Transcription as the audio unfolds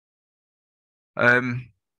Um,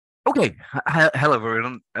 okay, hello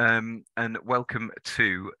everyone, and welcome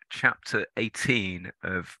to chapter 18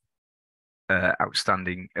 of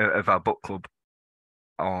outstanding of our book club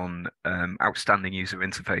on outstanding user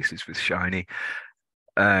interfaces with Shiny.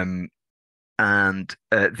 Um, and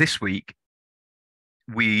this week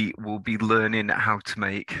we will be learning how to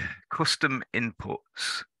make custom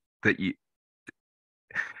inputs that you.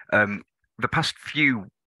 The past few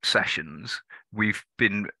sessions we've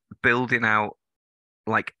been building out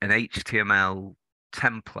like an HTML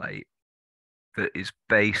template that is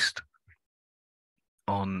based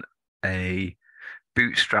on a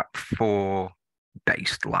Bootstrap 4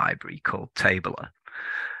 based library called Tabler.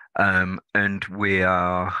 And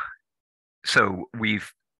we've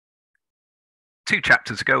 2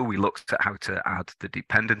 chapters ago, we looked at how to add the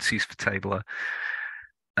dependencies for Tabler.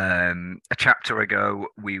 A chapter ago,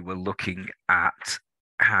 we were looking at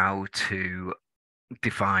how to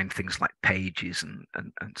define things like pages and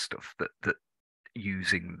stuff that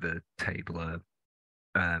using the Tabler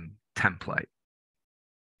template.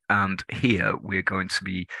 And here we're going to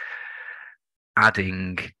be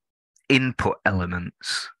adding input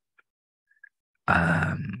elements,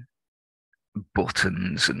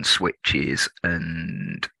 buttons and switches,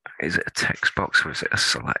 and is it a text box or is it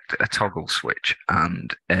a toggle switch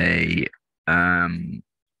and a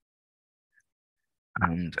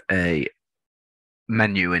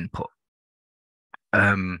menu input.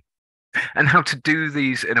 And how to do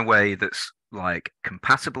these in a way that's like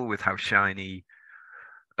compatible with how Shiny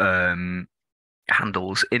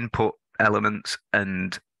handles input elements,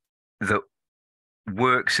 and that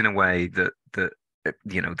works in a way that the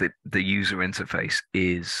user interface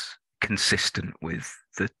is consistent with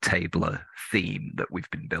the Tabler theme that we've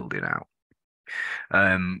been building out.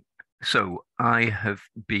 So I have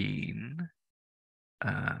been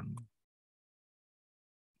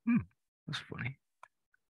that's funny.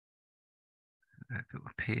 I don't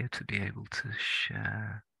appear to be able to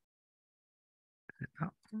share. Is it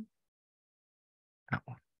that one? That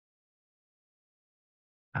one.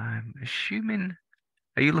 I'm assuming.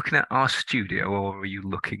 Are you looking at RStudio or are you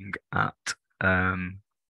looking at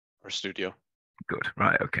RStudio? Good.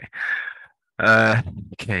 Right. Okay.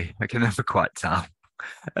 Okay. I can never quite tell.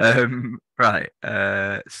 Right.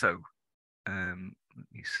 So, let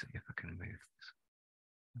me see if I can move this.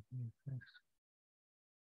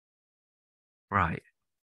 Right.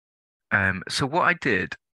 So what I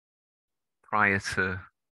did prior to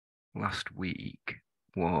last week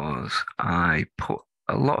was I put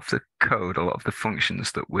a lot of the code, a lot of the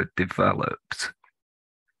functions that were developed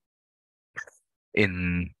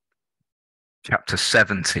in chapter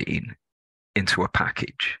 17 into a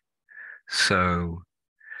package. So,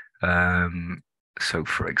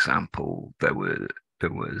 for example, there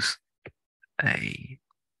was a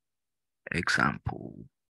example.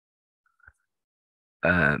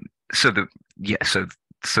 So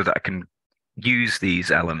that I can use these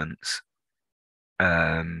elements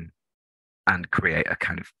and create a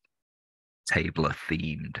kind of Tabler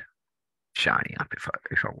themed Shiny app if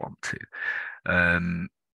I want to.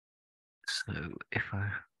 So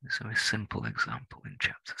a simple example in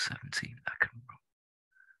chapter 17 I can run.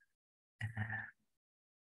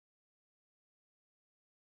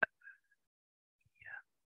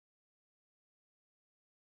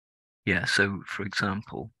 Yeah, so for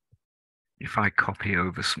example, if I copy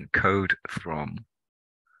over some code from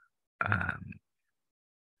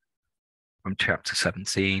chapter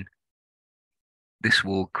 17, this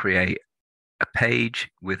will create a page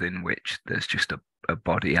within which there's just a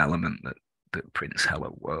body element that prints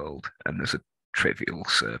hello world, and there's a trivial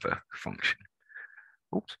server function.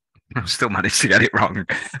 Oops, I still managed to get it wrong.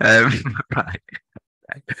 Right.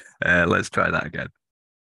 Let's try that again.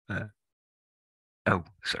 Oh,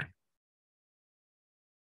 sorry.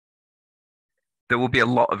 There will be a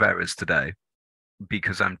lot of errors today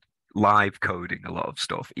because I'm live coding a lot of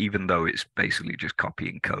stuff, even though it's basically just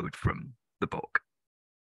copying code from the book.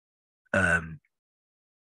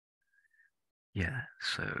 Yeah,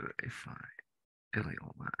 so if I delete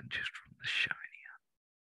all that and just run the Shiny app,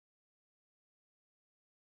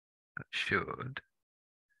 that should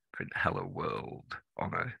print hello world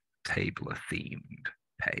on a Tabler themed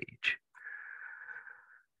page.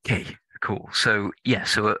 Okay, cool. So yeah,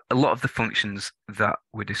 so a lot of the functions that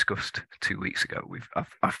were discussed 2 weeks ago,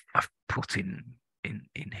 I've put in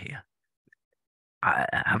here. I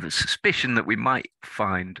have a suspicion that we might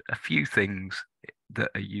find a few things that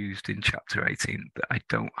are used in chapter 18 that I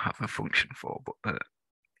don't have a function for, but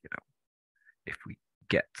if we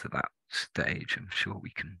get to that stage, I'm sure we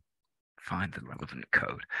can find the relevant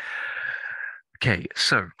code. Okay,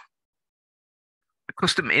 so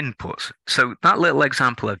Custom inputs. So that little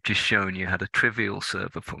example I've just shown you had a trivial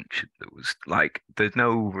server function that was like, there's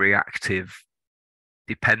no reactive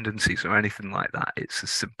dependencies or anything like that. It's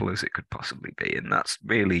as simple as it could possibly be. And that's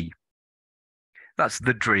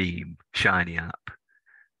the dream Shiny app.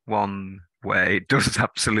 One where it does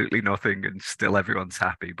absolutely nothing and still everyone's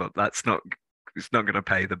happy, but it's not going to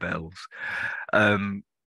pay the bills. Um,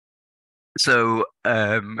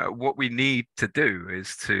 what we need to do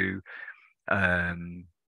is to, um,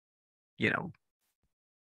 you know,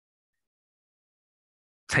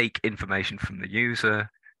 take information from the user,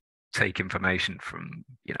 take information from,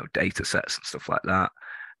 data sets and stuff like that,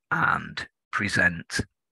 and present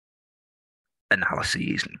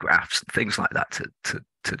analyses and graphs and things like that to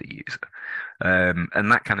the user.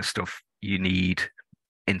 And that kind of stuff you need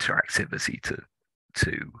interactivity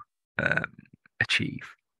to achieve.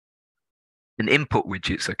 And input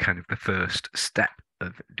widgets are kind of the first step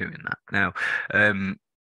of doing that. Now,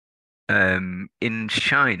 in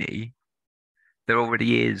Shiny, there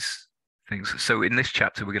already is things. So in this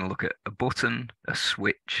chapter, we're going to look at a button, a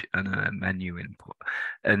switch, and a menu input.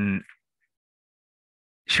 And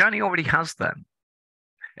Shiny already has them.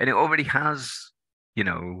 And it already has,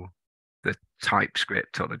 the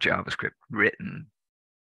TypeScript or the JavaScript written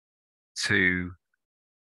to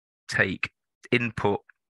take input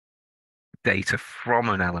data from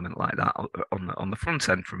an element like that on the front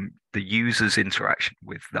end from the user's interaction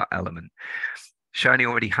with that element. Shiny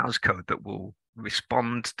already has code that will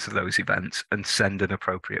respond to those events and send an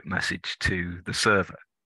appropriate message to the server.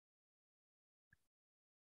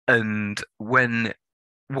 And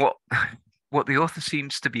what the author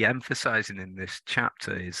seems to be emphasizing in this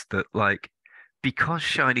chapter is that, like, because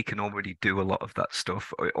Shiny can already do a lot of that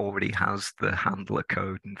stuff, or it already has the handler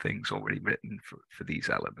code and things already written for these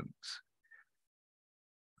elements,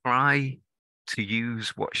 try to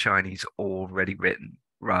use what Shiny's already written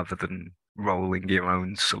rather than rolling your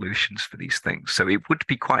own solutions for these things. So it would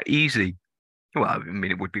be quite easy, well, I mean,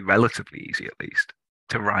 it would be relatively easy at least,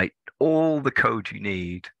 to write all the code you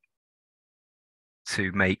need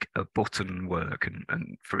to make a button work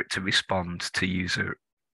and for it to respond to user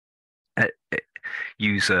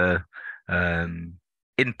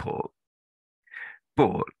input.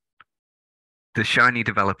 But the Shiny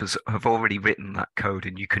developers have already written that code,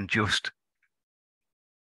 and you can just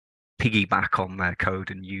piggyback on their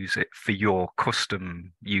code and use it for your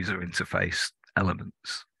custom user interface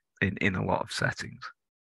elements in a lot of settings.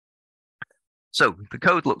 So the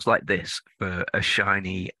code looks like this for a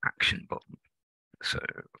Shiny action button. So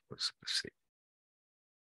let's see.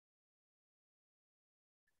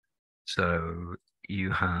 So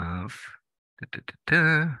you have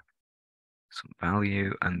some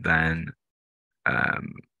value, and then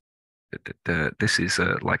this is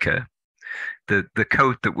the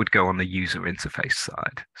code that would go on the user interface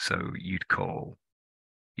side. So you'd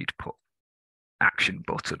put action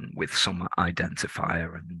button with some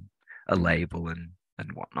identifier and a label and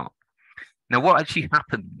whatnot. Now, what actually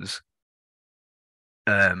happens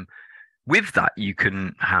with that, you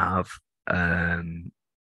can have an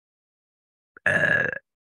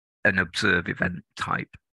observe event type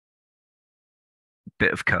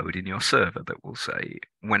bit of code in your server that will say,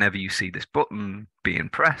 whenever you see this button being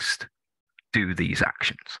pressed, do these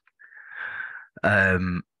actions.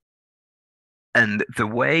 And the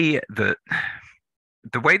way that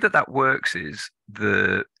works is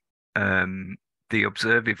the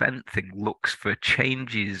observe event thing looks for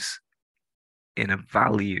changes in a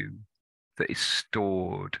value that is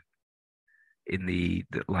stored in the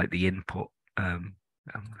input. I'm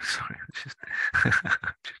sorry,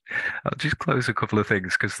 I'll just close a couple of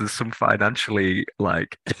things because there's some financially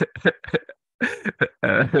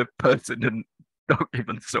pertinent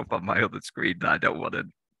documents up on my other screen that I don't want to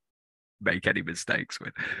make any mistakes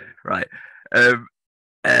with. Right.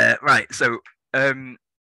 Right. So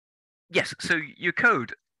yes. So your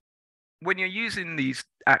code, when you're using these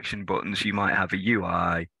action buttons, you might have a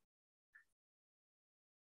UI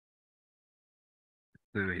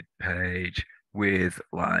fluid page with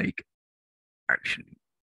like action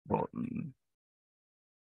button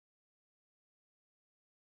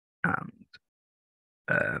and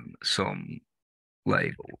some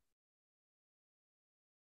label.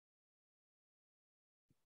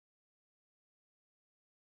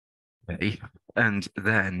 Okay. And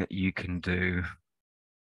then you can do,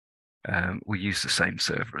 we'll use the same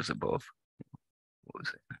server as above. What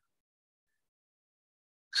was it?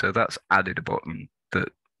 So that's added a button that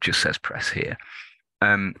just says press here.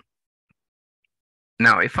 Now,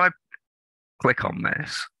 if I click on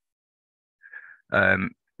this,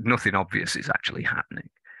 nothing obvious is actually happening.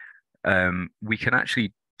 We can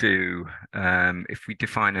actually do, if we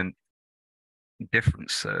define a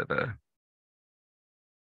different server,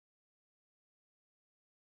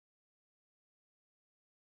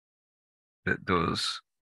 that does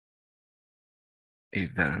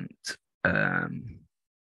event,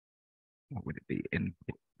 what would it be?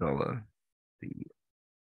 Input dollar, the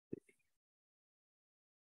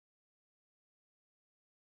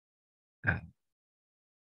uh,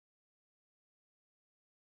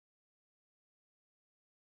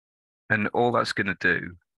 and all that's going to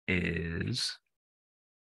do is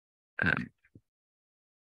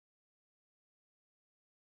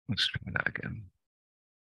let's try that again.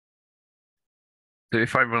 So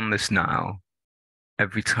if I run this now,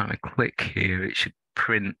 every time I click here, it should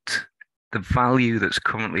print the value that's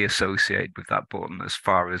currently associated with that button as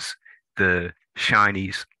far as the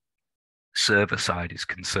Shiny's server side is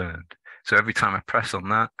concerned. So every time I press on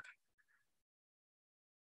that,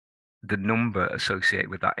 the number associated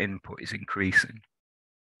with that input is increasing.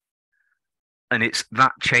 And it's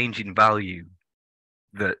that change in value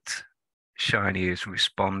that Shiny is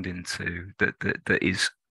responding to that is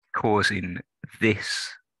causing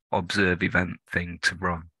this observe event thing to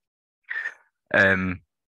run.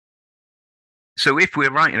 So if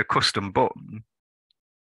we're writing a custom button,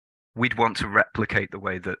 we'd want to replicate the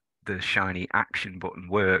way that the Shiny action button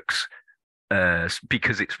works,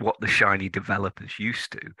 because it's what the Shiny developers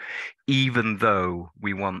used to, even though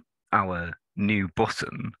we want our new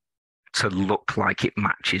button to look like it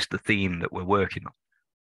matches the theme that we're working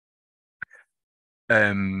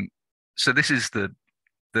on. So this is the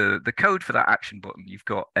code for that action button. You've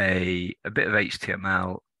got a bit of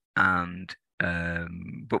HTML, and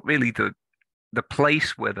but really the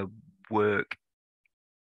place where the work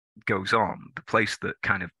goes on, the place that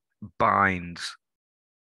kind of binds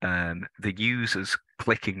the user's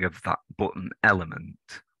clicking of that button element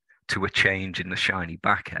to a change in the Shiny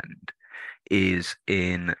backend, is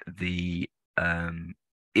in the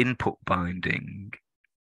input binding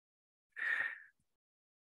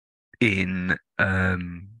in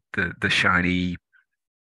the Shiny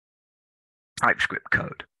TypeScript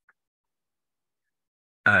code.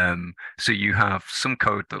 So you have some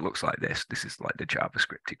code that looks like this. This is like the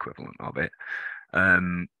JavaScript equivalent of it,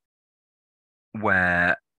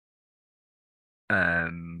 where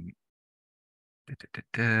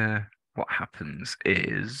what happens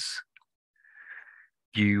is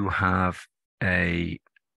you have an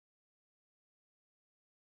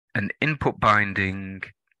input binding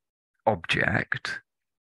object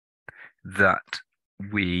that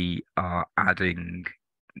we are adding,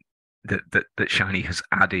 that Shiny has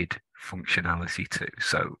added functionality to.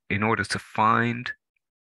 So in order to find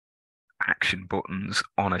action buttons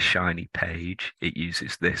on a Shiny page, it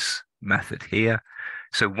uses this method here.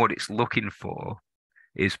 So what it's looking for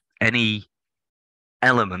is any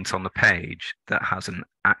element on the page that has an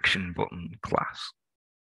action button class.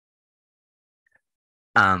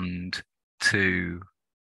 And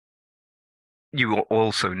you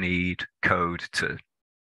also need code to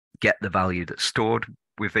get the value that's stored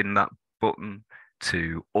within that button,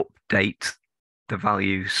 to update the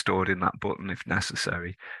value stored in that button if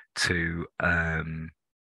necessary, to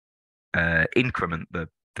increment the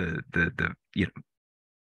you know,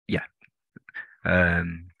 yeah.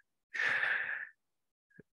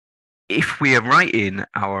 If we are writing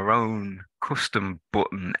our own custom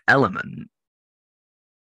button element,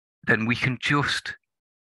 then we can just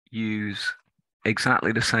use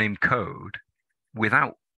exactly the same code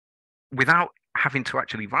without having to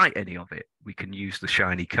actually write any of it. We can use the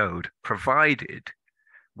Shiny code, provided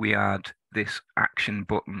we add this action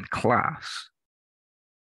button class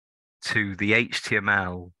to the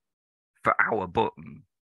HTML for our button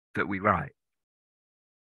that we write.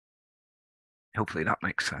 Hopefully that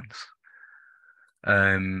makes sense.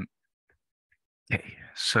 Okay,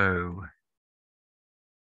 so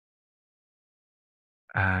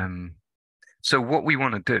what we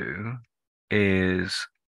want to do is,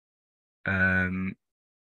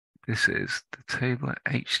 this is the table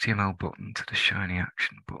HTML button to the Shiny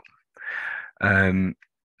action button.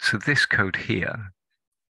 So this code here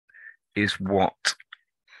is what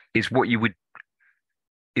you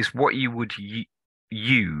would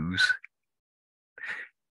use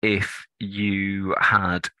if you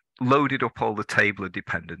had loaded up all the table of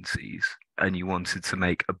dependencies and you wanted to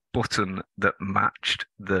make a button that matched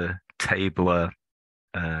the tabler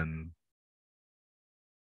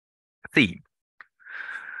theme.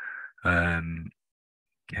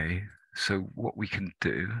 Okay, so what we can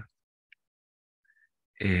do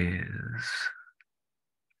is,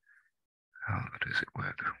 how does it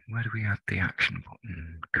work? Where do we add the action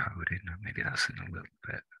button code in? Maybe that's in a little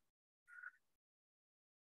bit.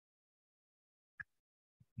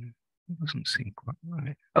 doesn't seem quite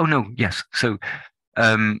right. Oh no, yes. So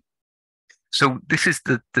this is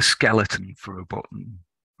the skeleton for a button,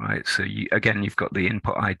 right? So you've got the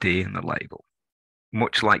input ID and the label,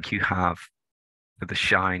 much like you have for the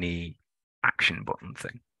shiny action button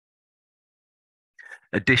thing.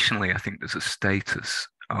 Additionally, I think there's a status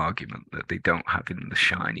argument that they don't have in the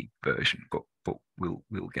shiny version, but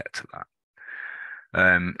we'll get to that.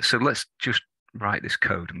 So let's just write this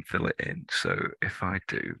code and fill it in. So if I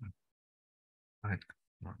do, let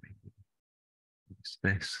me use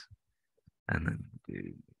this, and then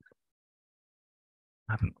do.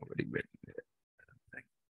 I haven't already written it.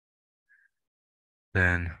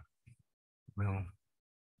 Then we'll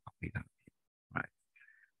copy that.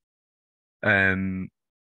 Right.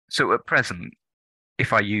 So at present,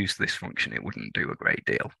 if I use this function, it wouldn't do a great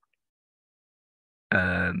deal.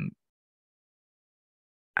 And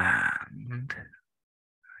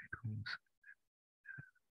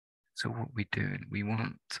so what we're doing, we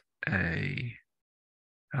want a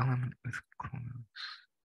element with class.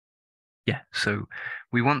 Yeah, so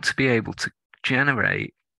we want to be able to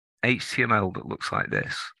generate HTML that looks like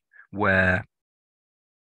this, where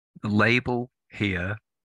the label here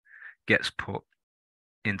gets put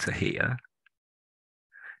into here,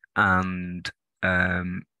 and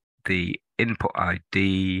the input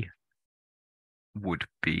ID would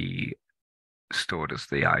be stored as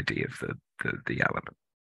the ID of the element,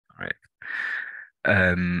 right?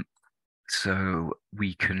 So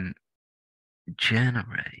we can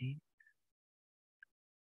generate,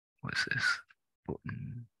 what's this?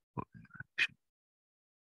 Button action.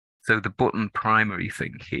 So the button primary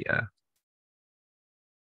thing here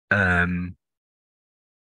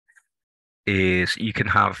is you can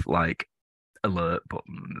have like alert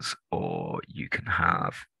buttons, or you can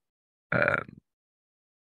have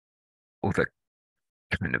other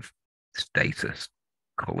kind of status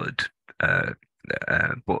colored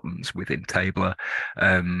buttons within Tabler.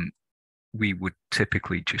 We would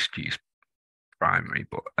typically just use primary,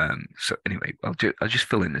 but so anyway, I'll just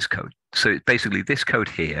fill in this code. So basically this code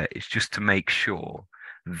here is just to make sure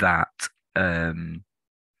that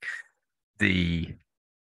the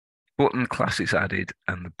button class is added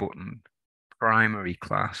and the button primary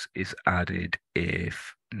class is added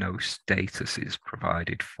if no status is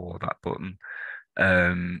provided for that button.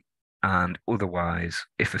 And otherwise,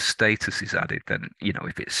 if a status is added, then,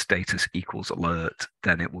 if its status equals alert,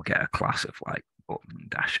 then it will get a class of like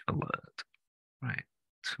button-alert. Right.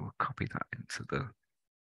 So we'll copy that into the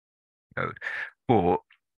code. But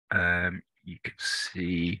you can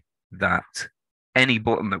see that any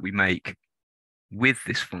button that we make with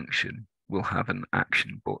this function will have an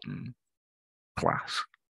action button class.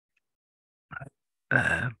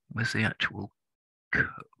 Where's the actual code?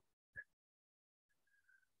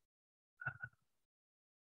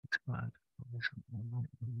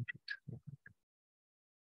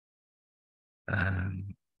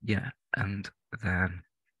 Yeah, and then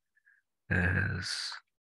there's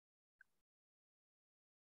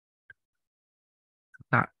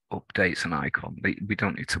that updates an icon. We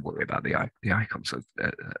don't need to worry about the icons are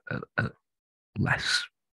a less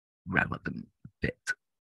relevant bit.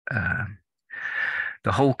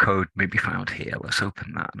 The whole code may be found here. Let's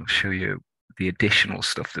open that and I'll show you the additional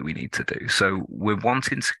stuff that we need to do. So we're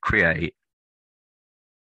wanting to create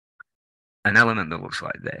an element that looks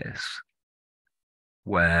like this,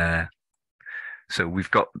 so we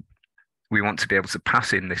want to be able to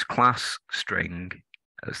pass in this class string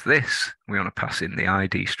as this. We want to pass in the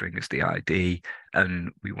ID string as the ID,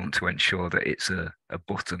 and we want to ensure that it's a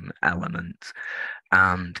button element.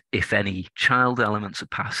 And if any child elements are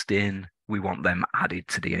passed in, we want them added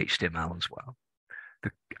to the HTML as well.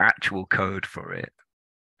 The actual code for it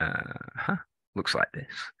looks like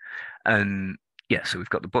this. And yeah, so we've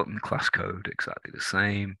got the button class code exactly the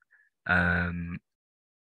same.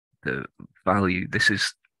 The value, this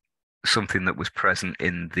is something that was present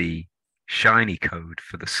in the shiny code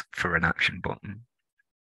for an action button.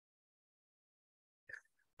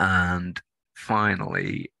 And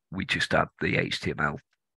finally, we just add the HTML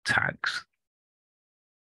tags.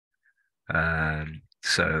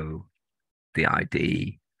 So the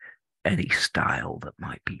ID, any style that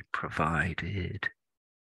might be provided,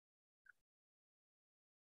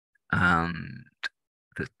 and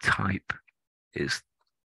the type is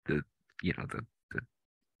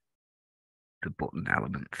the button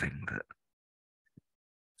element thing that.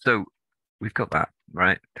 So we've got that,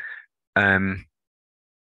 right? And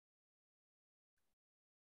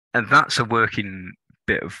that's a working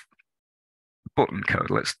bit of button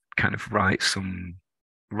code. Let's kind of write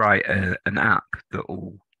an app that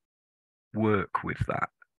will work with that.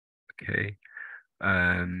 Okay.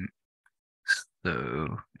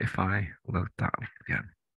 So if I load that up again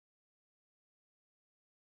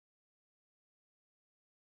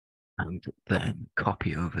and then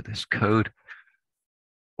copy over this code,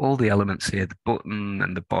 all the elements here, the button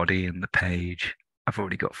and the body and the page, I've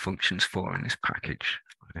already got functions for in this package.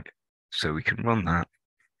 Right? So we can run that.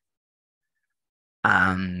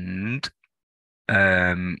 And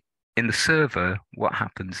in the server, what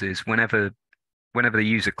happens is whenever the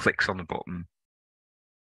user clicks on the button,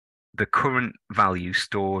 the current value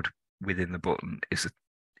stored within the button is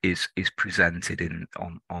presented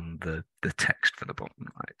on the text for the button,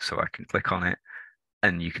 right? So I can click on it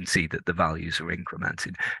and you can see that the values are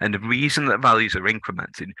incremented. And the reason that values are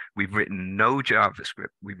incremented, we've written no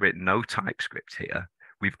JavaScript, we've written no TypeScript here.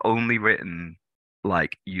 We've only written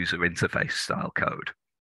like user interface style code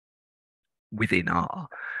within R.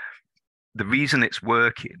 The reason it's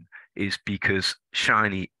working is because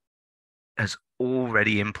Shiny has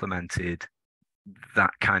already implemented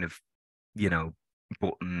that kind of,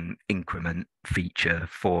 button increment feature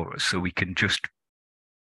for us. So we can just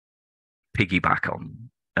piggyback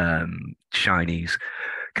on Shiny's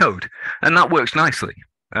code. And that works nicely.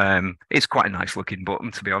 It's quite a nice looking button,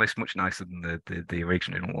 to be honest, much nicer than the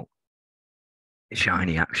original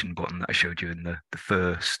Shiny action button that I showed you in the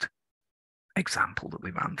first example that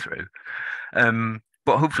we ran through.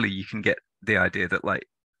 But hopefully you can get the idea that, like,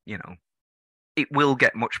 it will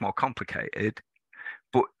get much more complicated,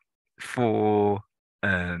 but for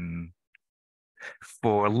a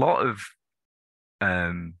lot of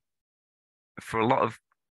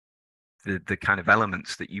the kind of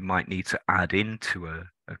elements that you might need to add into a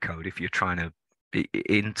code if you're trying to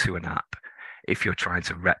into an app, if you're trying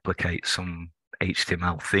to replicate some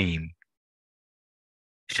HTML theme,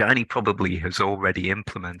 Shiny probably has already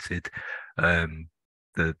implemented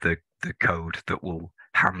the code that will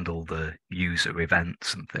handle the user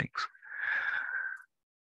events and things.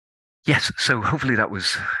 Yes, so hopefully that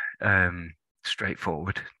was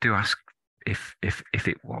straightforward. Do ask if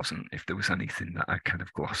it wasn't, if there was anything that I kind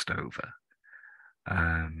of glossed over.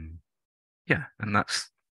 Yeah, and that's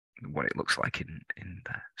what it looks like in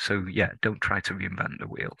there. So yeah, don't try to reinvent the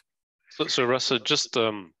wheel. So Russ, just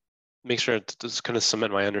make sure to kind of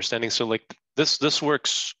cement my understanding. So like this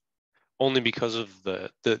works only because of the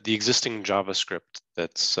existing JavaScript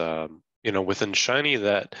that's within Shiny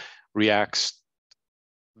that reacts,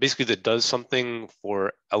 basically that does something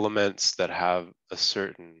for elements that have a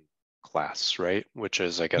certain class, right? Which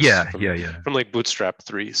is, I guess, from like Bootstrap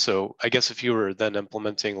 3. So I guess if you were then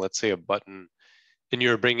implementing, let's say, a button, and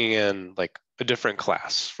you're bringing in like a different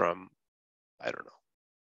class from, I don't know,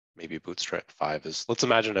 maybe Bootstrap 5 is, let's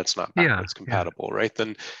imagine it's not backwards compatible, right?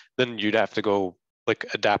 Then you'd have to go like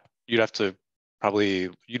adapt. You'd have to write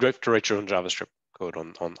your own JavaScript code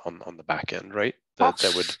on the back end, right? That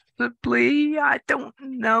would possibly, I don't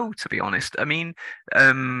know, to be honest. I mean,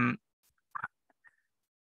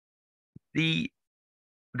 the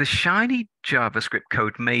Shiny JavaScript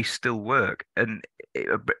code may still work,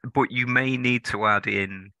 but you may need to add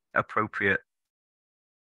in appropriate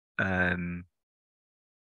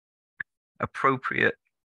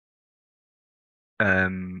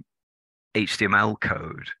HTML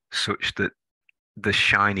code such that the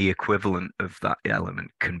Shiny equivalent of that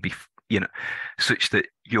element can be, such that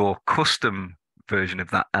your custom version of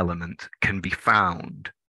that element can be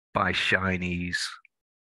found by Shiny's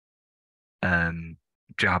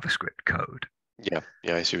JavaScript code. Yeah,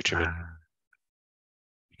 I see what you mean.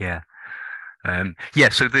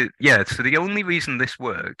 So the only reason this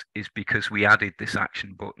worked is because we added this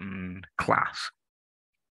action button class.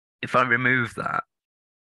 If I remove that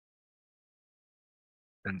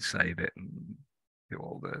and save it and do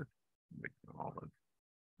all of that,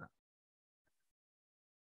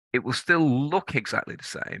 it will still look exactly the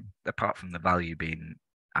same, apart from the value being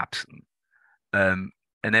absent. And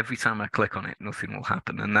every time I click on it, nothing will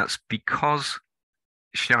happen. And that's because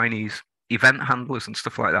Shiny's event handlers and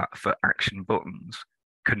stuff like that for action buttons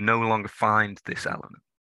can no longer find this element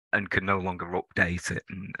and can no longer update it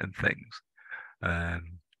and things.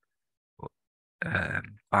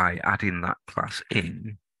 By adding that class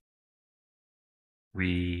in,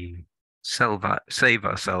 we save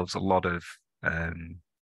ourselves a lot of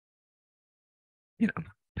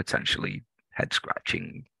potentially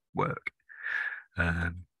head-scratching work.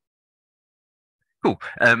 Cool.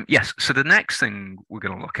 Yes, so the next thing we're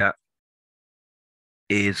going to look at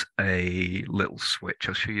is a little switch.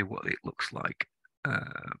 I'll show you what it looks like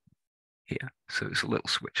here. So it's a little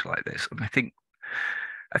switch like this. And I think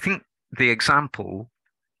the example,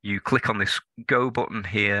 you click on this go button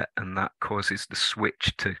here, and that causes the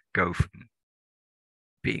switch to go from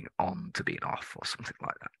being on to being off or something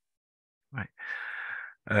like that. Right.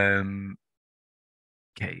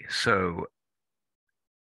 Okay, so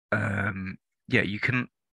yeah, you can.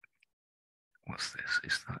 What's this?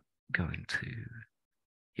 Is that going to?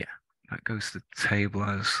 Yeah, that goes to the table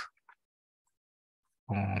as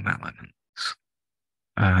form elements.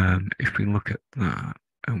 If we look at that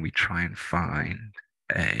and we try and find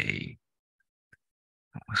a,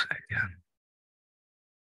 what was it again?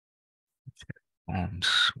 Form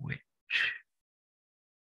switch.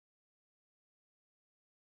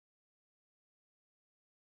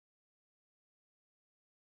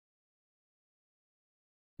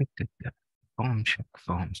 Form check,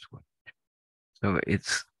 form switch. So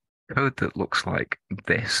it's code that looks like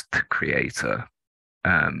this to create a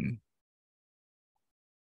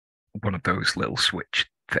one of those little switch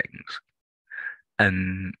things.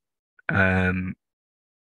 And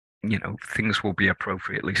things will be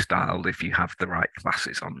appropriately styled if you have the right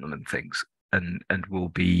classes on them and things, and will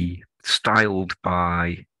be styled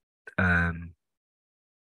by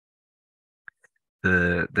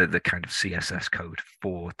the kind of CSS code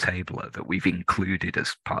for Tabler that we've included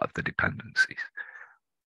as part of the dependencies.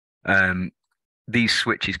 These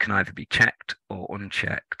switches can either be checked or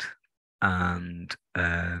unchecked, and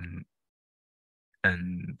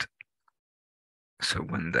so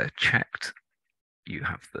when they're checked, you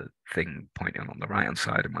have the thing pointing on the right hand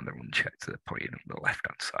side, and when they're unchecked, they're pointing on the left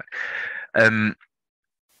hand side.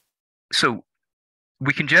 So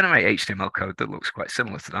we can generate HTML code that looks quite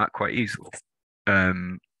similar to that quite easily. As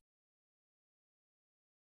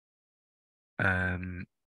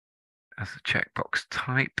a checkbox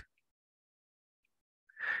type,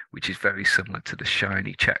 which is very similar to the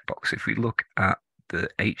Shiny checkbox. If we look at the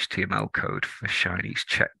HTML code for Shiny's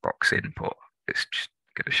checkbox input, it's just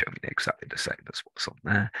going to show me exactly the same as what's on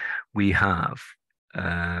there. We have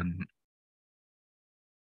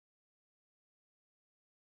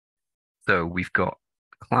so we've got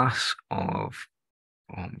class of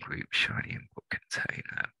form group Shiny input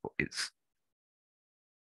container, but it's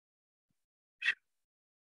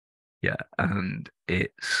and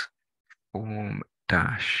it's form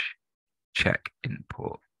dash check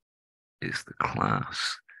input is the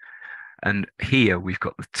class. And here we've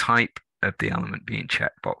got the type of the element being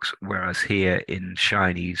checkbox, whereas here in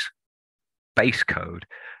Shiny's base code,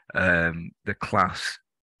 the class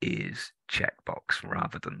is checkbox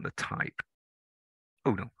rather than the type.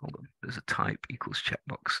 Oh no, hold on. There's a type equals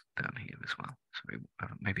checkbox down here as well. So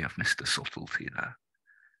maybe I've missed a subtlety there.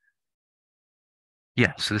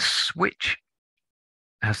 Yeah, so the switch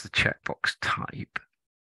has the checkbox type.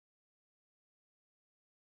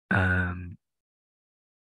 And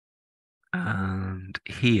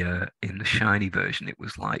here in the Shiny version, it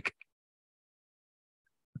was like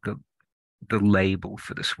the label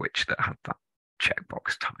for the switch that had that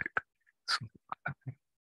checkbox type, something like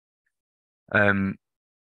that.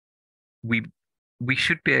 We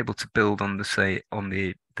should be able to build on the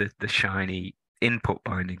Shiny input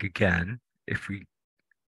binding again if we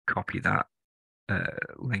copy that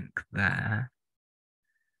link there.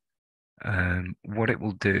 What it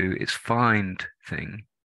will do is find thing,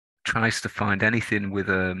 tries to find anything with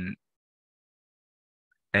an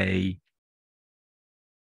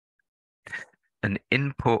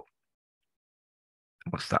input.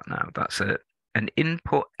 What's that now? That's an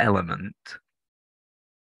input element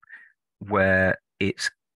where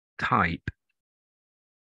its type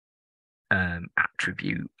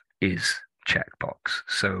attribute is checkbox.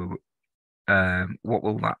 So what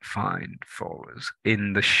will that find for us?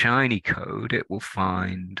 In the Shiny code, it will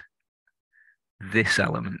find this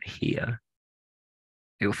element here.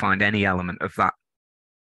 It will find any element of that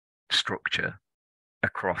structure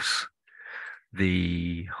across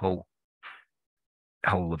the whole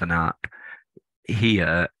of an app.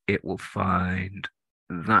 Here, it will find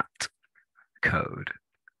that code.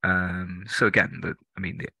 So again,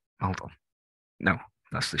 hold on. No,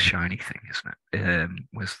 that's the Shiny thing, isn't it?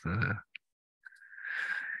 Was the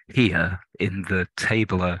here in the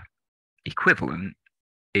Tabler equivalent,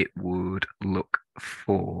 it would look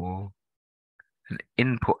for an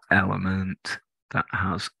input element that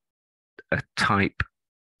has a type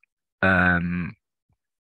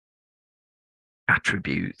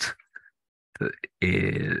attribute that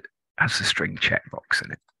has a string checkbox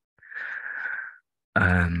in it.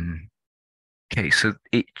 Okay, so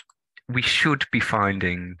we should be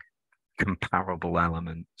finding comparable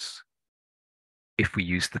elements if we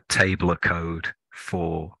use the Tabler code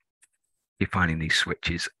for defining these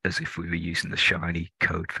switches as if we were using the Shiny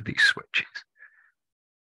code for these switches.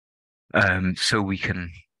 So we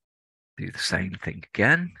can do the same thing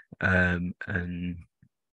again, and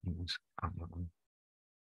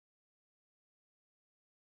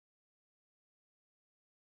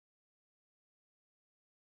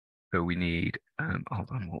So we need, hold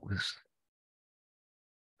on, what is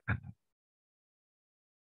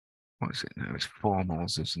it now? It's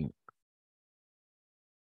formals, isn't it?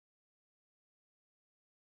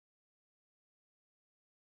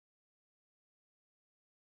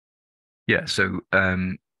 Yeah, so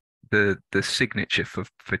the signature for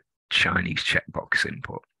Chinese checkbox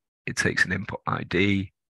input, it takes an input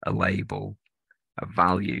ID, a label, a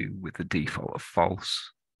value with the default of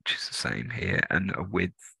false, which is the same here, and a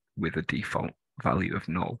width with a default value of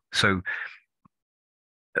null. So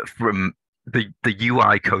from the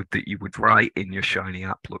UI code that you would write in your Shiny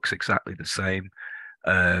app looks exactly the same,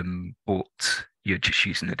 but you're just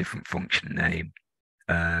using a different function name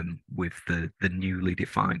with the newly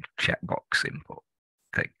defined checkbox input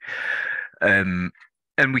thing.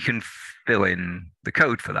 And we can fill in the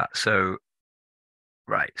code for that. So,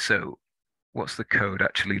 right, so what's the code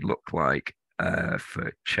actually look like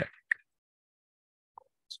for check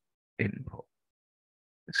input?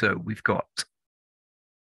 So we've got,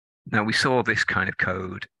 now we saw this kind of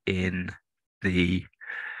code in the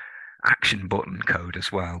action button code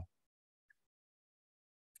as well.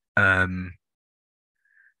 And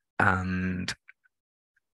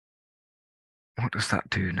what does that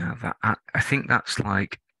do now? That I think that's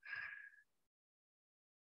like,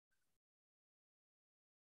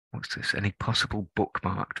 what's this? Any possible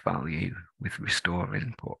bookmarked value with restore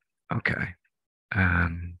input. Okay.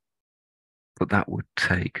 But that would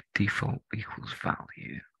take default equals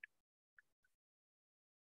value.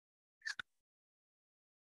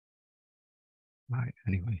 Right,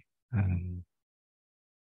 anyway.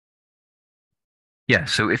 Yeah,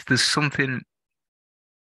 so if there's something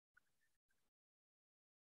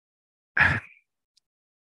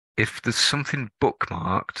if there's something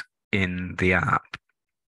bookmarked in the app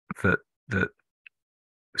that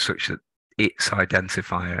such that its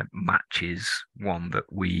identifier matches one that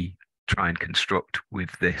we try and construct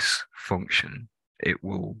with this function, it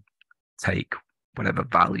will take whatever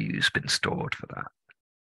value's been stored for that.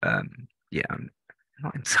 Yeah, I'm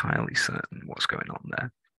not entirely certain what's going on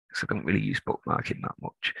there because I don't really use bookmarking that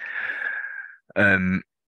much.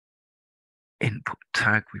 Input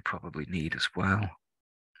tag we probably need as well.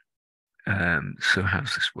 So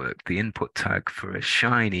how's this work? The input tag for a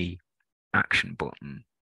Shiny action button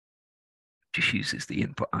just uses the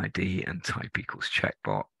input ID and type equals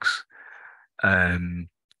checkbox.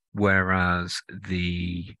 Whereas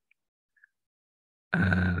the,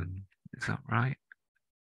 is that right?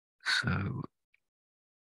 So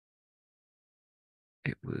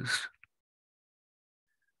it was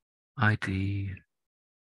ID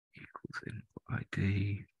equals input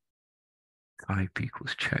ID, type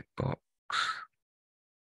equals checkbox.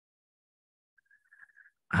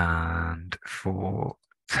 And for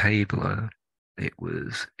tabler, it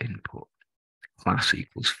was input class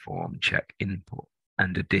equals form check input.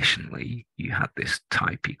 And additionally, you had this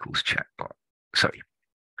type equals checkbox. Sorry,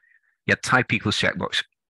 you had type equals checkbox,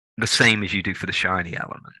 the same as you do for the Shiny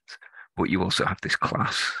element, but you also have this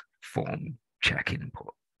class form check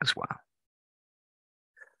input as well.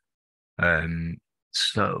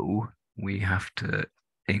 So we have to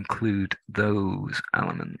include those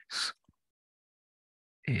elements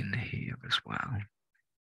in here as well.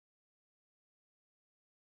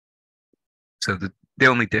 So the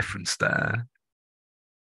only difference there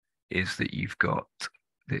is that you've got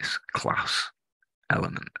this class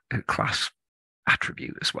element, a class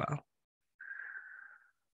attribute as well.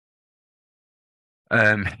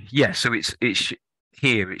 Yeah, so it's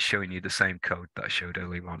here it's showing you the same code that I showed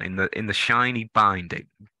earlier on in the Shiny binding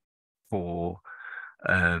for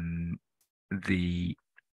the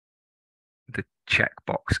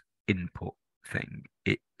checkbox input thing.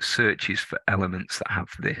 It searches for elements that have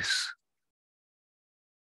this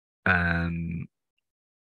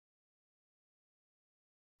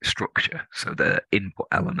structure. So the input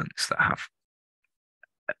elements that have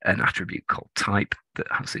an attribute called type that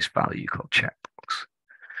has this value called checkbox.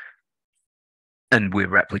 And we're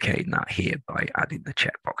replicating that here by adding the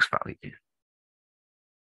checkbox value.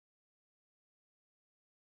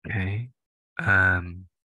 Okay.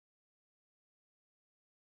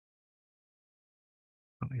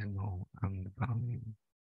 Null and value.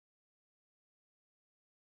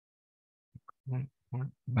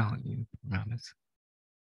 Value parameters.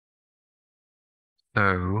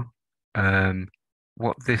 So,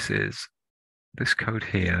 what this code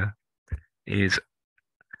here is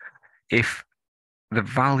if the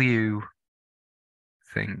value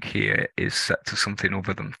thing here is set to something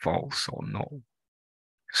other than false or null.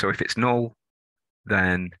 So if it's null,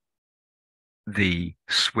 then the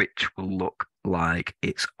switch will look like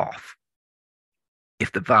it's off.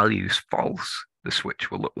 If the value is false, the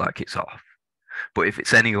switch will look like it's off. But if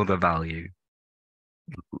it's any other value,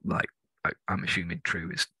 like I'm assuming true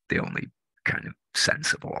is the only kind of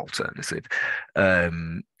sensible alternative,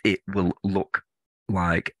 it will look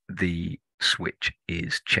like the switch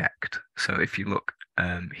is checked. So if you look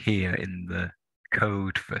here in the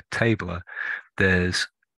code for Tabler, there's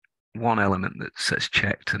one element that says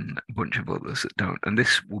checked and a bunch of others that don't. And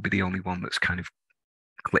this will be the only one that's kind of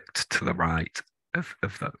clicked to the right of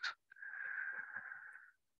those.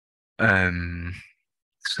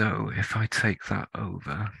 So if I take that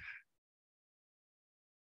over,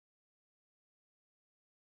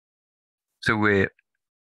 so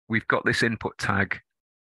we've got this input tag.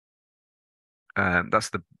 That's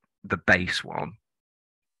the base one.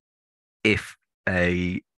 If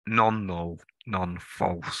a non-null,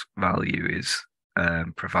 non-false value is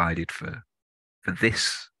provided for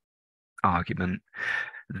this argument,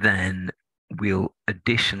 then we'll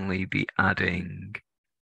additionally be adding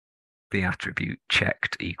the attribute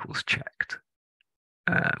checked equals checked,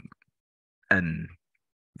 and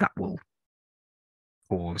that will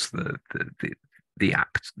cause the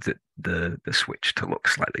app the switch to look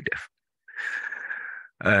slightly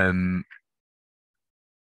different.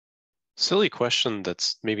 Silly question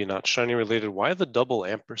that's maybe not Shiny related. Why the double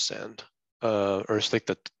ampersand? Or it's like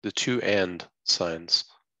the two and signs.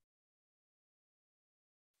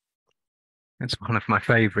 It's one of my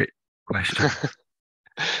favorite questions.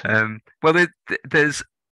 Well, there's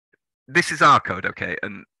this is R code, okay,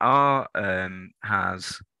 and R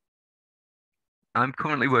has. I'm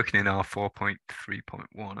currently working in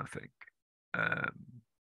R4.3.1, I think,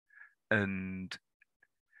 and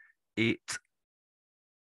if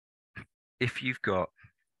you've got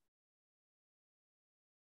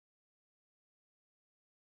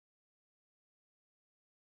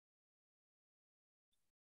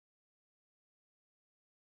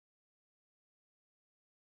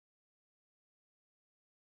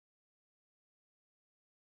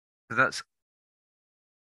so that's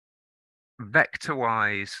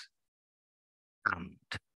vector-wise and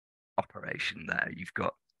operation there. You've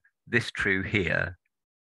got this true here.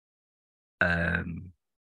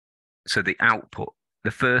 So the output,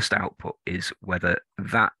 the first output is whether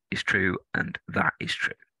that is true and that is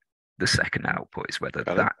true. The second output is whether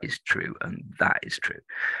that is true and that is true.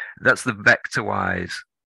 That's the vector-wise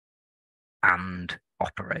and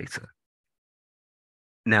operator.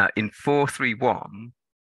 Now in 4.3.1,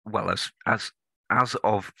 well, as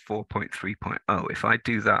of 4.3.0, if I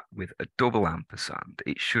do that with a double ampersand,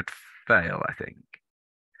 it should fail, I think.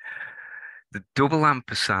 The double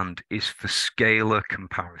ampersand is for scalar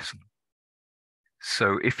comparison.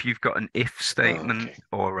 So if you've got an if statement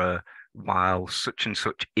or a while such and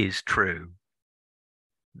such is true,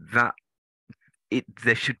 there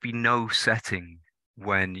should be no setting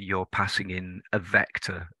when you're passing in a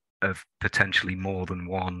vector of potentially more than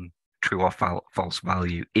one true or false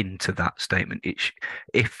value into that statement.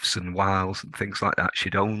 Ifs and whiles and things like that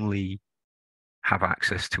should only have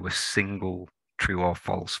access to a single true or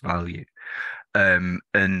false value.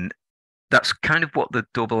 And that's kind of what the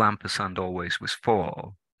double ampersand always was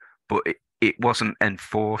for, but it wasn't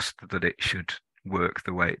enforced that it should work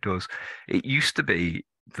the way it does. It used to be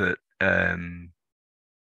that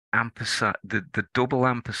ampersand, the double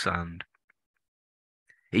ampersand,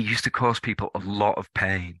 it used to cause people a lot of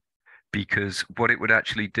pain, because what it would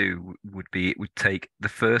actually do would be it would take the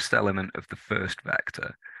first element of the first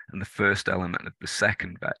vector and the first element of the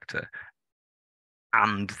second vector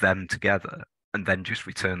and them together, and then just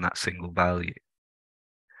return that single value.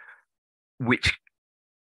 Which,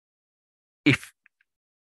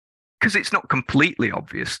 because it's not completely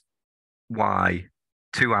obvious why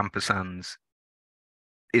 2 ampersands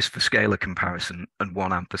is for scalar comparison and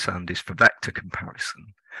 1 ampersand is for vector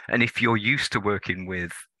comparison. And if you're used to working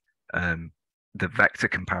with the vector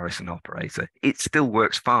comparison operator, it still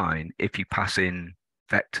works fine if you pass in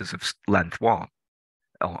vectors of length 1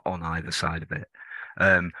 on either side of it.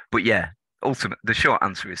 But yeah, the short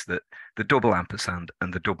answer is that the double ampersand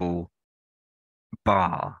and the double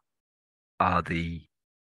bar are the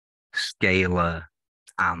scalar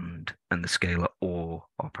and the scalar or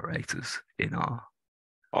operators in R.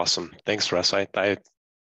 Awesome. Thanks, Russ. I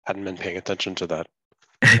hadn't been paying attention to that.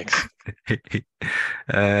 Thanks.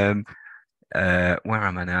 Where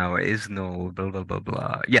am I now? It is null, blah, blah, blah,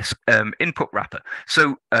 blah. Yes, input wrapper.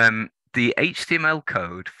 So the HTML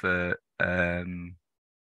code for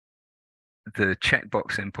the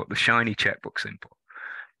checkbox input, the Shiny checkbox input,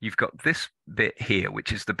 you've got this bit here,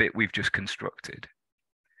 which is the bit we've just constructed.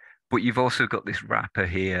 But you've also got this wrapper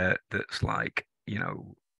here that's like,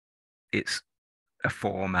 it's a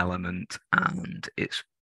form element and it's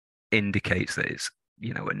indicates that it's,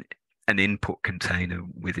 you know, an input container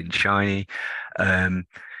within Shiny.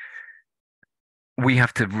 We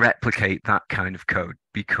have to replicate that kind of code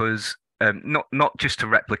because not just to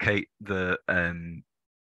replicate the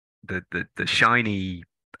Shiny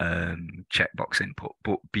checkbox input,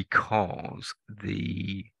 but because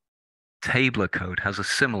the tabler code has a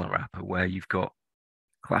similar wrapper where you've got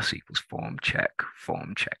class equals form check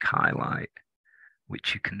highlight,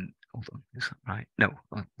 which you can, hold on, is that right? No,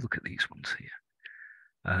 look at these ones here.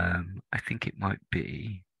 I think it might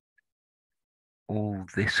be all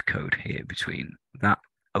this code here between that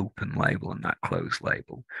open label and that close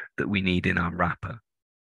label that we need in our wrapper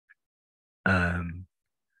to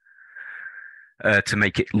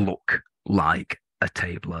make it look like a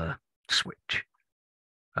tabler switch.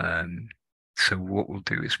 So what we'll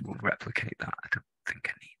do is we'll replicate that. I don't think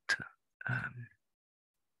I need to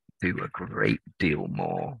do a great deal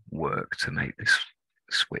more work to make this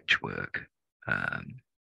switch work.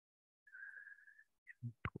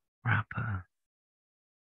 Wrapper,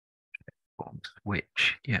 form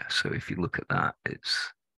switch. Yeah, so if you look at that,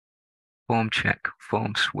 it's form check,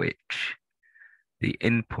 form switch. The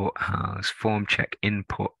input has form check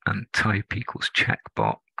input and type equals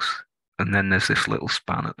checkbox. And then there's this little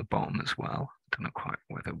span at the bottom as well. I don't know quite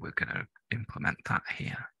whether we're going to implement that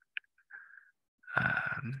here.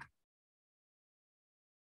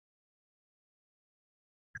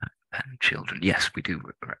 Pen children. Yes, we do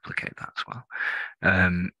replicate that as well.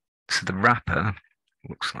 So the wrapper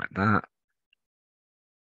looks like that.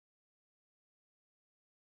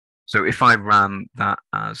 So if I ran that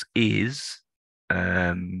as is,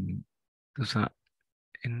 does that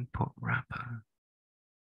input wrapper?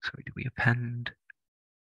 So do we append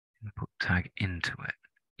input tag into it?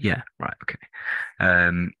 Yeah, right, okay.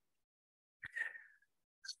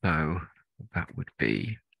 So that would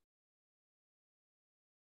be,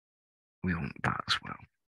 we want that as well.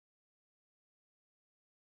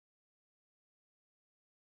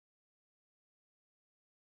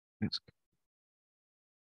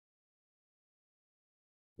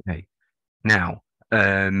 Okay. Now,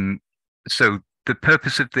 so the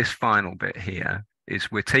purpose of this final bit here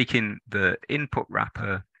is we're taking the input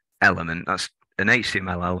wrapper element, that's an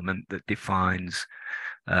HTML element that defines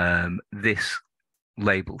this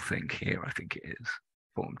label thing here, I think it is,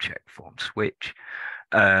 form check, form switch,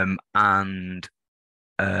 and adds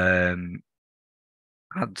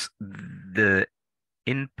the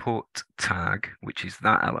input tag, which is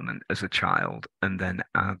that element, as a child, and then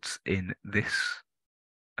adds in this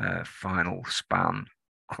final span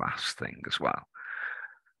class thing as well.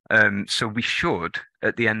 So we should,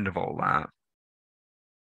 at the end of all that,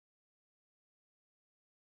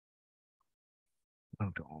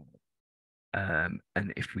 hold on.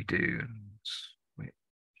 And if we do switch,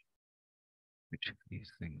 which of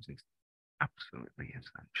these things is absolutely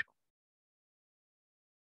essential?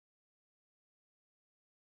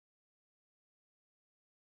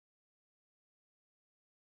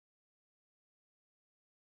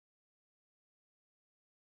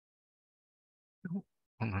 Oh,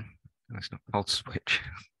 hold on, that's not called switch.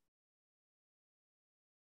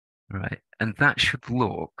 Right, and that should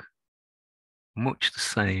look much the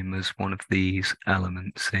same as one of these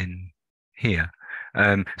elements in here.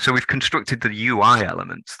 So we've constructed the UI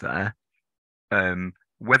elements there.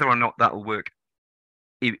 Whether or not that'll work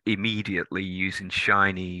immediately using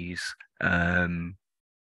Shiny's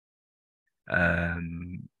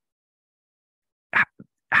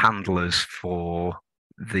handlers for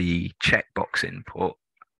the checkbox input,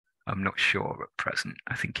 I'm not sure at present.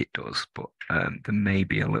 I think it does, but there may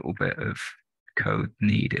be a little bit of code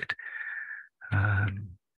needed.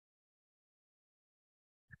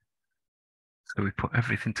 So we put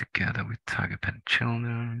everything together with tag append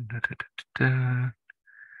children.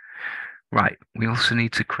 Right, we also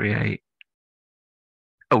need to create,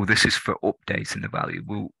 oh, this is for updating the value.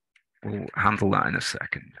 We'll handle that in a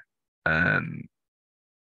second.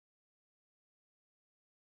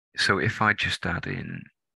 So if I just add in,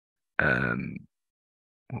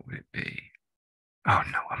 what would it be? Oh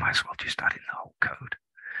no, I might as well just add in the whole code.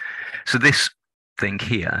 So this thing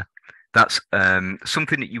here, that's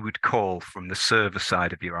something that you would call from the server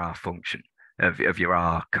side of your R function, of your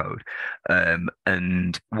R code.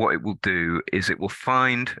 And what it will do is it will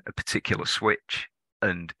find a particular switch,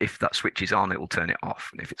 and if that switch is on, it will turn it off.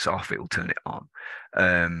 And if it's off, it will turn it on.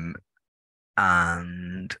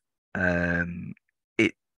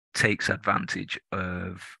 It takes advantage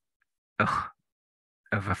of a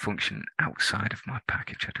function outside of my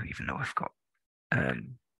package. I don't even know if I've got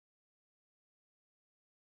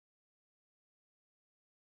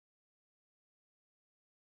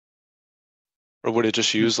Or would it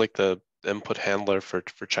just use like the input handler for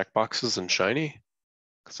checkboxes in Shiny?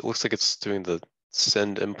 Because it looks like it's doing the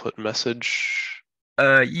send input message.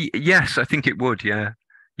 Yes, I think it would. Yeah,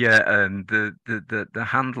 yeah. The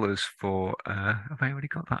handlers for have I already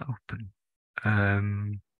got that open?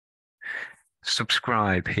 Um,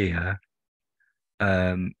 subscribe here.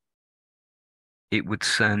 Um, it would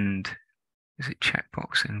send. Is it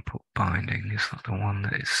checkbox input binding? Is that the one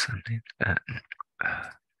that is sending uh,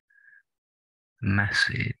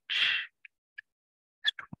 message?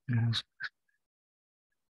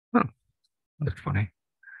 Oh, that's funny.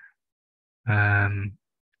 Where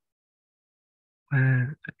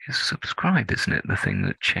is subscribe, isn't it? The thing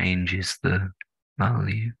that changes the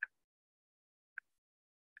value.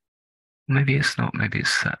 Maybe it's not, maybe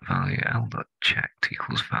it's set value l.checked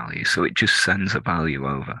equals value. So it just sends a value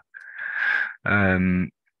over.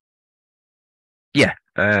 Yeah,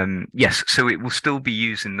 yes. So it will still be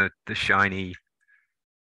using the Shiny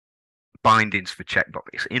bindings for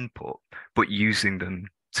checkbox input, but using them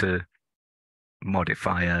to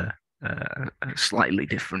modify a slightly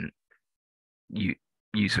different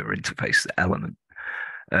user interface element.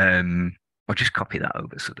 I'll just copy that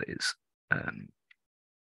over so that um,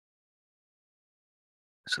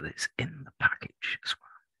 it's in the package as well.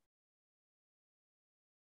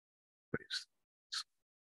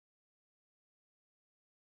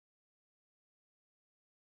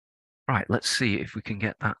 Right, let's see if we can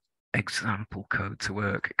get that example code to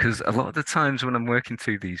work. Because a lot of the times when I'm working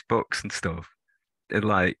through these books and stuff,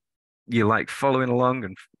 like you're like following along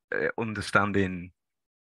and understanding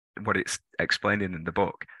what it's explaining in the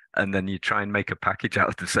book, and then you try and make a package out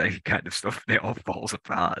of the same kind of stuff, and it all falls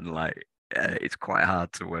apart, and like it's quite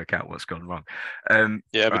hard to work out what's gone wrong.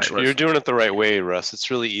 Yeah, but right, you're doing it the right way, Russ.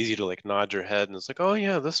 It's really easy to like nod your head and it's like, oh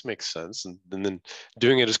yeah, this makes sense, and then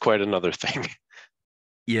doing it is quite another thing.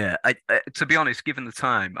 Yeah, to be honest, given the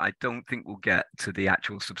time, I don't think we'll get to the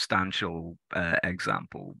actual substantial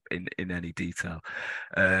example in any detail.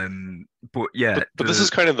 But yeah, But this is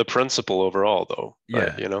kind of the principle overall, though,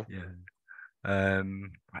 right? yeah, You know. yeah.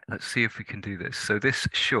 Right, let's see if we can do this. So this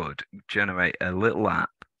should generate a little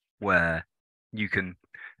app where you can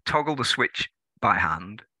toggle the switch by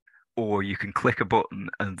hand, or you can click a button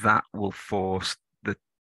and that will force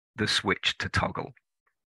the switch to toggle.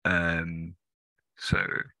 So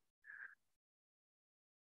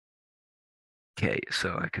okay,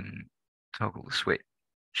 so I can toggle the switch.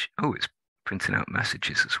 Oh, it's printing out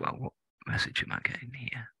messages as well. What message am I getting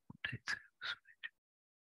here? Update to switch.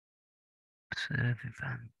 Observe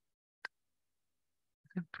event.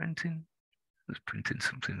 Is it printing? It's printing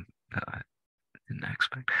something that I didn't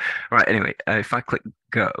expect. Right, anyway, if I click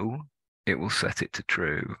go, it will set it to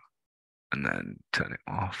true and then turn it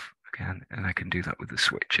off again. And I can do that with the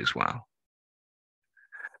switch as well.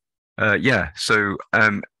 Yeah, so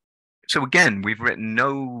again, we've written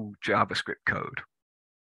no JavaScript code.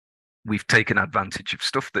 We've taken advantage of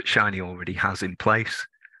stuff that Shiny already has in place.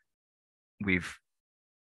 We've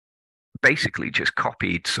basically just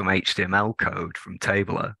copied some HTML code from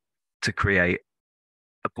Tabler to create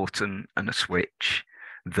a button and a switch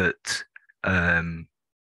that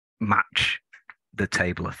match the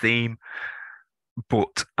Tabler theme,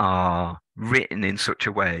 but are written in such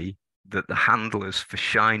a way that the handlers for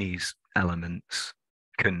Shiny's elements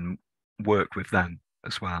can work with them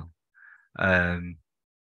as well,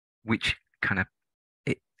 which kind of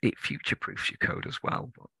it future-proofs your code as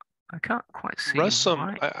well. But I can't quite see Russ,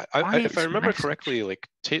 why if I it's remember message. correctly, like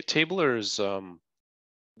tablers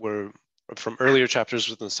were from earlier chapters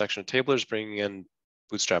within the section. Tablers bringing in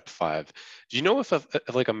Bootstrap 5. Do you know if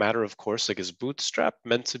like a matter of course, like is Bootstrap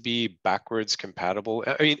meant to be backwards compatible?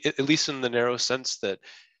 I mean, at least in the narrow sense that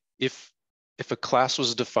if a class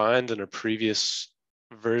was defined in a previous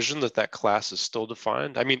version, that class is still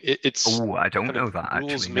defined. I mean, it's Oh, I don't kind of know that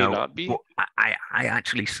rules actually. may No, not but be. I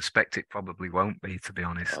actually suspect it probably won't be, to be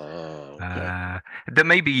honest. Okay. There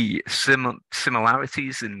may be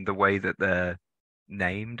similarities in the way that they're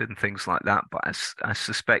named and things like that, but I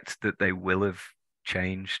suspect that they will have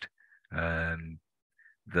changed. So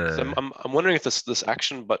The I'm wondering if this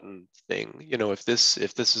action button thing, you know, if this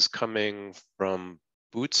is coming from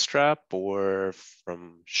Bootstrap or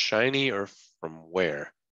from Shiny or from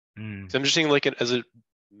where. mm, So I'm just saying, like, as a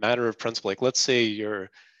matter of principle, like, let's say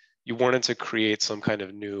you wanted to create some kind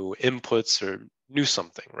of new inputs or new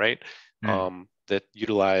something, right? mm. That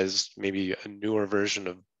utilized maybe a newer version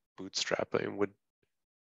of Bootstrap. I mean,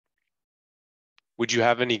 would you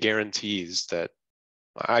have any guarantees that?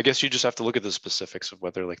 I guess you just have to look at the specifics of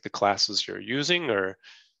whether like the classes you're using are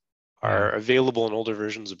Yeah. available in older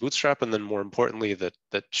versions of Bootstrap, and then more importantly, that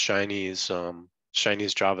Shiny's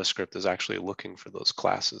Shiny's JavaScript is actually looking for those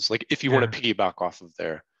classes. Like if you want to piggyback off of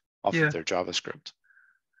their JavaScript.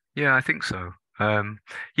 Yeah, I think so.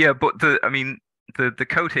 Yeah, but the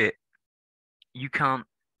code here, you can't,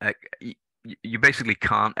 you basically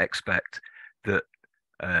can't expect that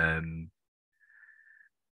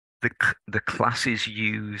the classes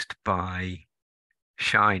used by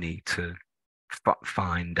Shiny to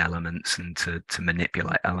find elements and to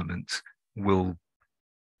manipulate elements will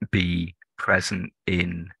be present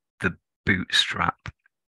in the Bootstrap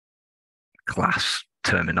class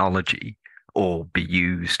terminology or be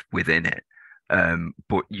used within it.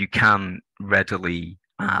 But you can readily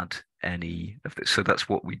add any of this. So that's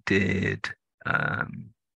what we did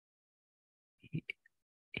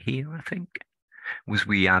here, I think, was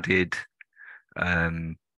we added,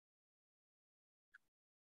 oh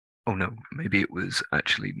no, maybe it was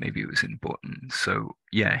in buttons. So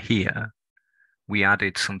yeah, here we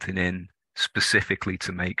added something in specifically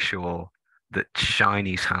to make sure that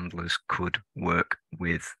Shiny's handlers could work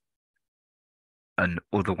with an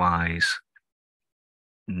otherwise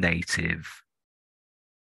native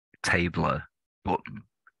tabler button.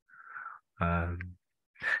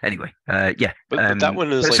 Anyway, yeah. But that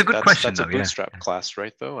one is it's like a good question, that's a though. Bootstrap class,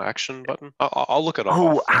 right? Though action button. I'll look it up.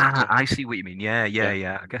 Oh, offline. I see what you mean. Yeah.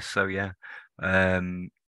 I guess so. Yeah.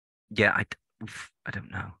 Yeah. I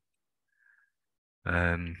don't know.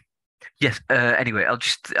 Yes. Anyway,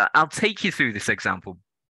 I'll take you through this example,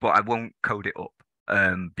 but I won't code it up.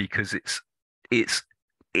 Because it's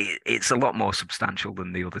it's a lot more substantial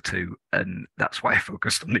than the other two, and that's why I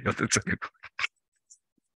focused on the other two.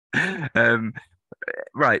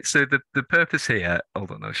 Right. So the purpose here.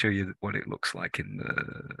 Hold on. I'll show you what it looks like in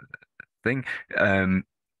the thing. Um,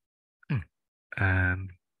 hmm,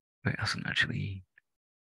 it hasn't actually.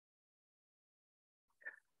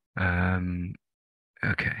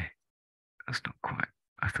 Okay. That's not quite.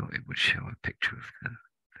 I thought it would show a picture of the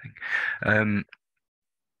thing.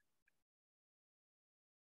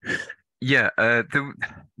 Yeah.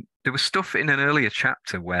 There was stuff in an earlier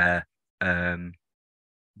chapter where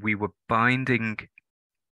we were binding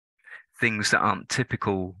things that aren't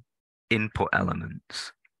typical input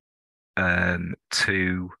elements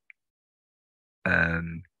to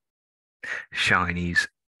Shiny's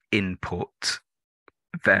input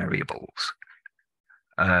variables.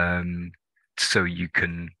 So you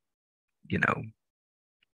can,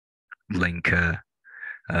 link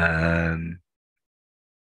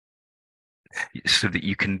so that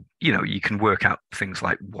you can, you can work out things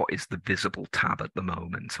like what is the visible tab at the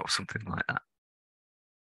moment or something like that.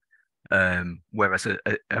 Whereas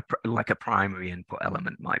like a primary input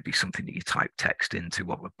element might be something that you type text into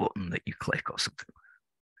or a button that you click or something.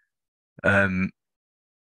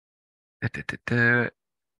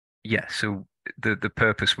 Yeah, so the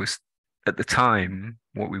purpose was, at the time,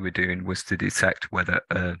 what we were doing was to detect whether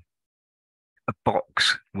a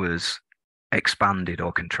box was expanded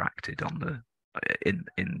or contracted on the in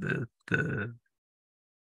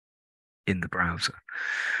the browser.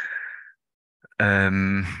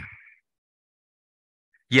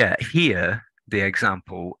 Yeah, here the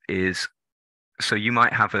example is, so you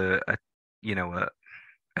might have a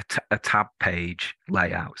tab page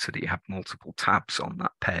layout so that you have multiple tabs on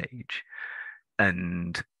that page,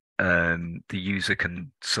 and the user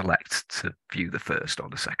can select to view the first or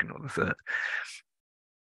the second or the third.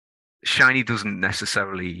 Shiny doesn't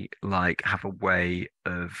necessarily have a way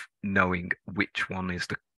of knowing which one is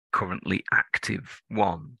the currently active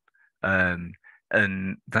one.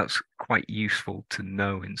 And that's quite useful to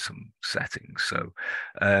know in some settings.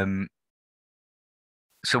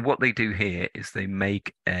 So what they do here is they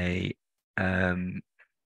make a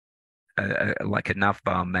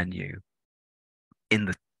navbar menu in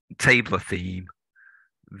the tabler theme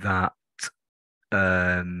that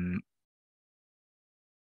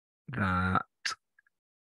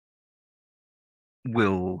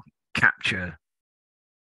will capture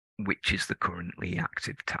which is the currently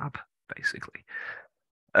active tab, basically.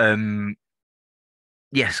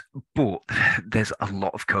 Yes, but there's a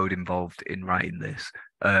lot of code involved in writing this.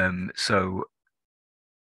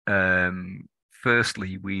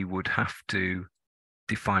 Firstly, we would have to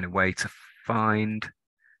define a way to find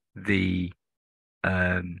the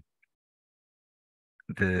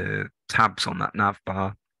tabs on that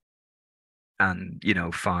navbar, and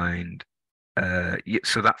find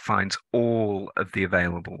so that finds all of the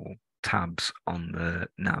available tabs on the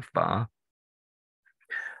navbar.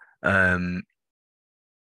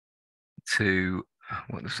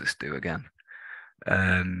 What does this do again?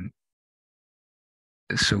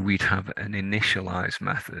 So we'd have an initialize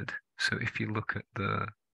method. So if you look at the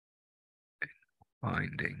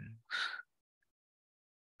findings,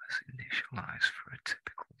 initialize for a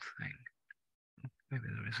typical thing. Maybe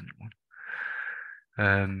there isn't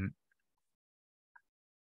one.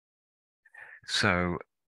 So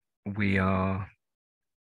we are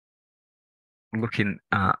looking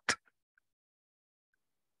at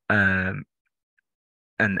an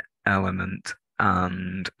element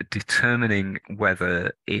and determining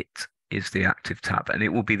whether it is the active tab, and it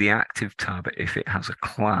will be the active tab if it has a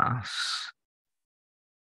class.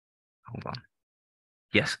 Hold on.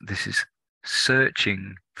 Yes, this is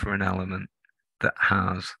searching for an element that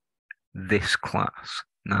has this class,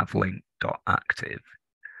 navlink.active.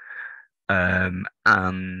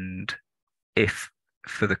 And if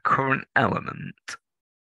for the current element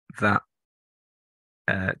that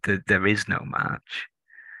there is no match,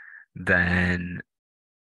 then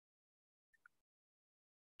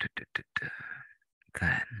how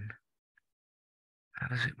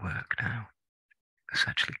does it work now? It's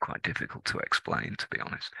actually quite difficult to explain, to be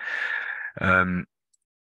honest.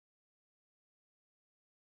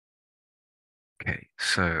 Okay,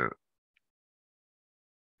 so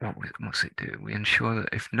what's it do? We ensure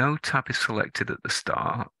that if no tab is selected at the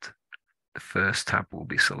start, the first tab will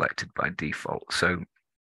be selected by default. So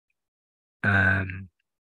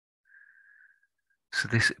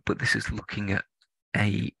this is looking at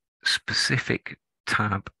a specific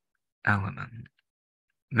tab element.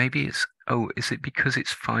 Maybe it's, is it because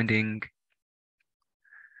it's finding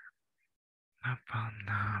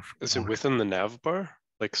nav? Is it within the nav bar?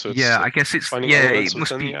 Like, so it's yeah, like I guess it's, finding yeah, elements it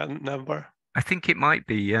must within be, the nav bar? I think it might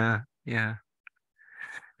be, yeah.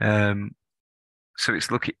 So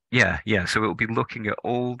it's looking, so it'll be looking at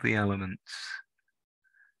all the elements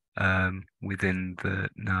within the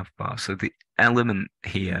nav bar. So the element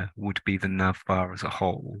here would be the nav bar as a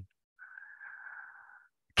whole.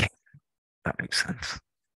 Okay, that makes sense.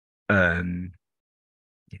 Yeah,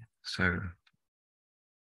 so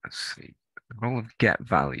let's see. The role of get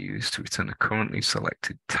value is to return a currently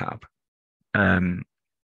selected tab.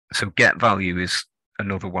 So get value is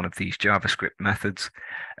another one of these JavaScript methods.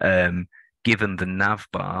 Given the nav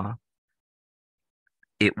bar,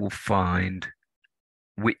 it will find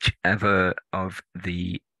whichever of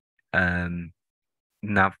the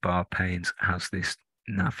nav bar panes has this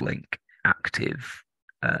navlink active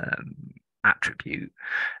attribute,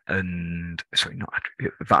 and sorry, not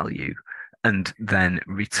attribute, value, and then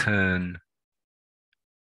return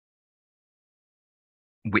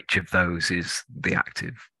which of those is the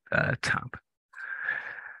active tab.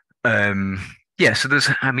 Yeah, so there's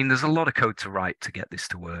a lot of code to write to get this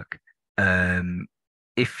to work.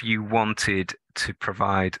 If you wanted to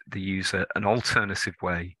provide the user an alternative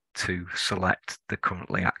way to select the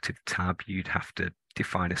currently active tab, you'd have to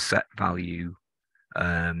define a set value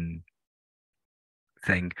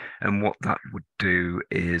thing. And what that would do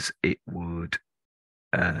is it would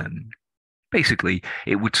basically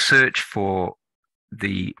it would search for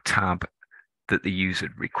the tab that the user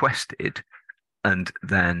requested and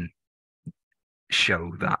then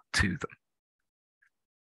show that to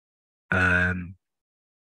them.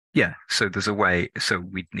 Yeah, so there's a way, so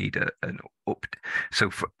we'd need an up, so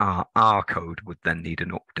for our code would then need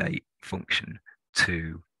an update function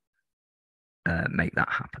to make that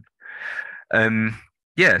happen.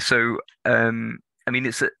 Yeah, so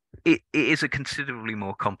it is a considerably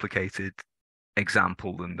more complicated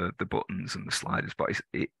example than the buttons and the sliders, but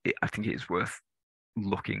I think it is worth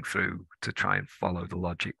looking through to try and follow the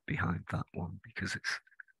logic behind that one because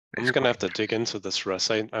I'm gonna have to dig into this, Russ.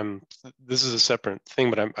 This is a separate thing,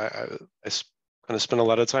 but I kind of spent a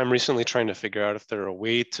lot of time recently trying to figure out if there are a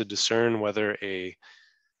way to discern whether so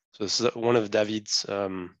this is one of David's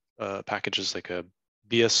packages, like a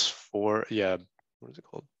BS4, what is it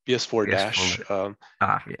called? BS4 dash.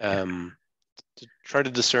 To try to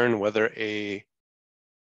discern whether a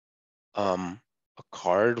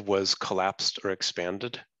card was collapsed or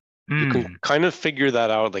expanded. You can kind of figure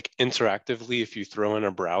that out like interactively if you throw in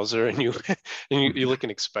a browser and you you look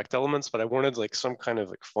and expect elements, but I wanted like some kind of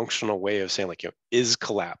like functional way of saying like, is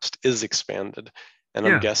collapsed, is expanded. And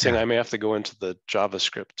I'm guessing I may have to go into the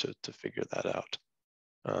JavaScript to figure that out.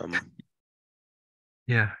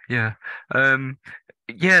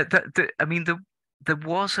 There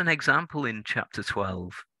was an example in chapter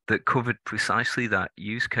 12 that covered precisely that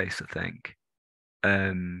use case, I think.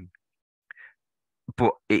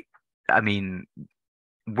 But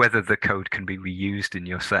whether the code can be reused in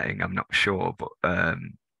your setting, I'm not sure. But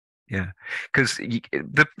because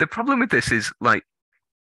the problem with this is like,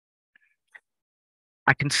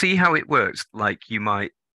 I can see how it works. Like you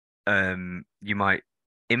might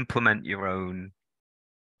implement your own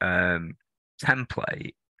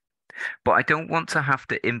template, but I don't want to have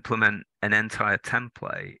to implement an entire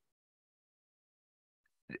template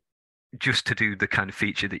just to do the kind of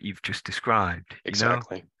feature that you've just described, you know?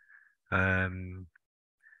 Exactly. Um,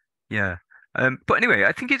 yeah. But anyway,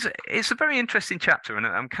 I think it's a very interesting chapter, and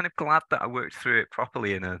I'm kind of glad that I worked through it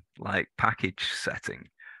properly in a like package setting.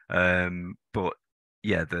 But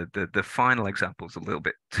yeah, the final example is a little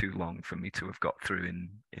bit too long for me to have got through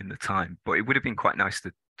in the time. But it would have been quite nice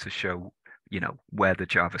to show, where the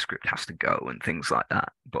JavaScript has to go and things like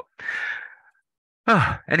that. But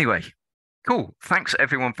anyway, cool. Thanks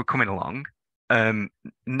everyone for coming along.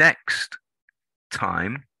 Next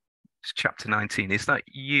time, it's chapter 19. Is that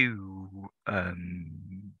you, Arthur?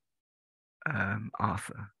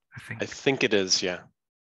 I I think. think it is, yeah.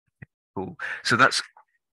 Cool. So that's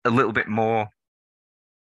a little bit more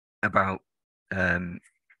about um,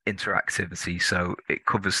 interactivity. So it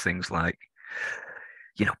covers things like,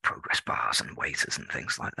 progress bars and waiters and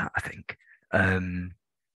things like that, I think. Um,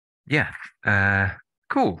 yeah.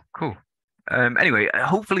 Cool, cool. Anyway,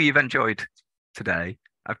 hopefully you've enjoyed today.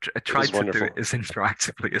 I It was tried to do it wonderful. as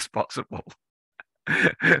interactively as possible.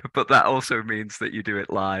 But that also means that you do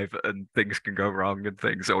it live and things can go wrong and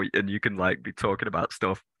and you can like be talking about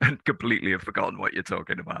stuff and completely have forgotten what you're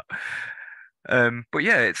talking about. But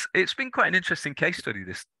yeah, it's been quite an interesting case study,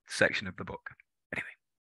 this section of the book. Anyway,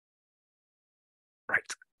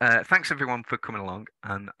 right. Thanks everyone for coming along,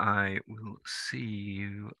 and I will see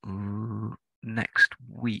you next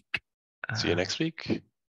week. See you Um, next week.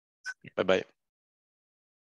 Bye bye.